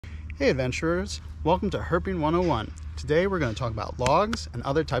Hey adventurers, welcome to Herping 101. Today we're going to talk about logs and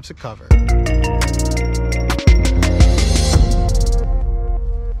other types of cover.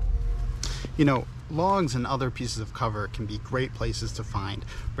 You know, logs and other pieces of cover can be great places to find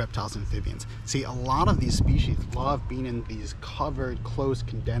reptiles and amphibians. See, a lot of these species love being in these covered, close,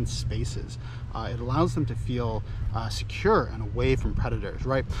 condensed spaces. It allows them to feel secure and away from predators,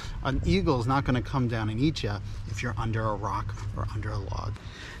 right? An eagle is not going to come down and eat you if you're under a rock or under a log.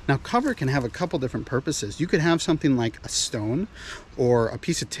 Now, cover can have a couple different purposes. You could have something like a stone or a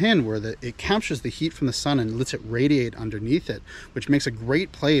piece of tin where it captures the heat from the sun and lets it radiate underneath it, which makes a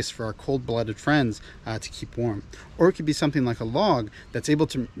great place for our cold-blooded friends to keep warm. Or it could be something like a log that's able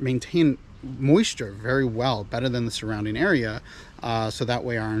to maintain moisture very well, better than the surrounding area, so that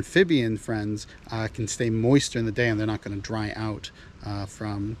way our amphibian friends can stay moist during the day and they're not going to dry out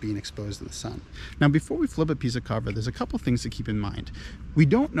from being exposed in the sun. Now, before we flip a piece of cover, there's a couple things to keep in mind. We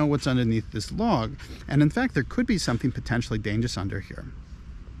don't know what's underneath this log, and in fact there could be something potentially dangerous under here.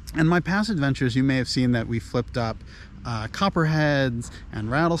 In my past adventures, you may have seen that we flipped up copperheads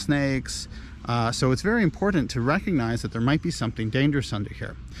and rattlesnakes. So it's very important to recognize that there might be something dangerous under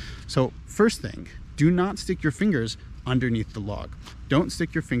here. So first thing, do not stick your fingers underneath the log. Don't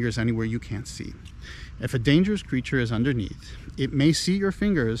stick your fingers anywhere you can't see. If a dangerous creature is underneath, it may see your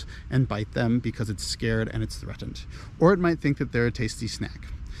fingers and bite them because it's scared and it's threatened. Or it might think that they're a tasty snack.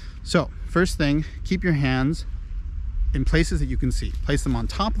 So first thing, keep your hands in places that you can see. Place them on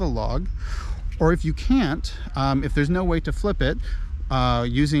top of the log, or if you can't, if there's no way to flip it,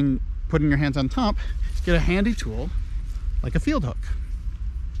 putting your hands on top, get a handy tool like a field hook.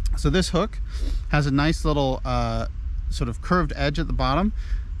 So this hook has a nice little sort of curved edge at the bottom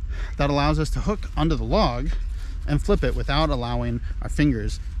that allows us to hook under the log and flip it without allowing our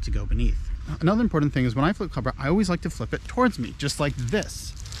fingers to go beneath. Another important thing is when I flip cover, I always like to flip it towards me, just like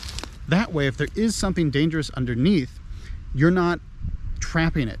this. That way, if there is something dangerous underneath, you're not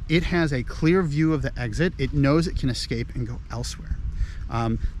trapping it. It has a clear view of the exit. It knows it can escape and go elsewhere.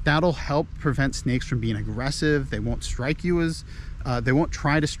 That'll help prevent snakes from being aggressive. They won't strike you they won't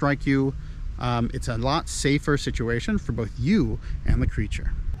try to strike you. It's a lot safer situation for both you and the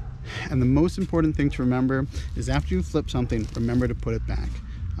creature. And the most important thing to remember is after you flip something, remember to put it back.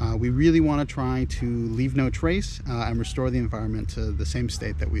 We really want to try to leave no trace and restore the environment to the same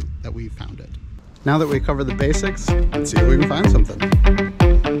state that we found it. Now that we covered the basics, let's see if we can find something.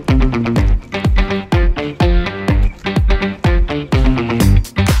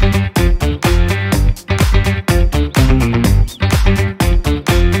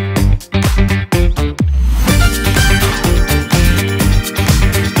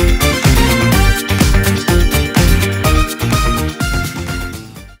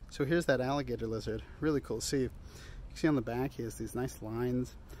 So here's that alligator lizard. Really cool to see. You can see on the back he has these nice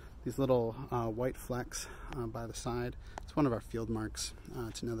lines, these little white flecks by the side. It's one of our field marks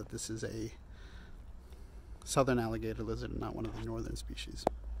to know that this is a southern alligator lizard and not one of the northern species.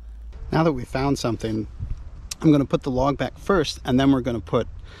 Now that we found something, I'm going to put the log back first, and then we're going to put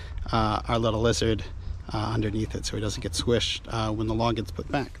our little lizard underneath it so he doesn't get squished when the log gets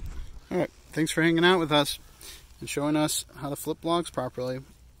put back. Alright, thanks for hanging out with us and showing us how to flip logs properly.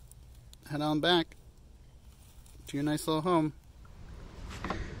 Head on back to your nice little home.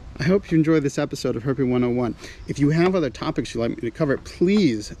 I hope you enjoyed this episode of Herping 101. If you have other topics you'd like me to cover,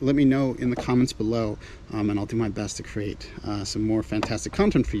 please let me know in the comments below, and I'll do my best to create some more fantastic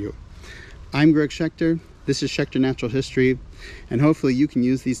content for you. I'm Greg Schechter. This is Schechter Natural History, and hopefully you can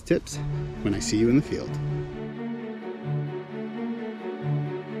use these tips when I see you in the field.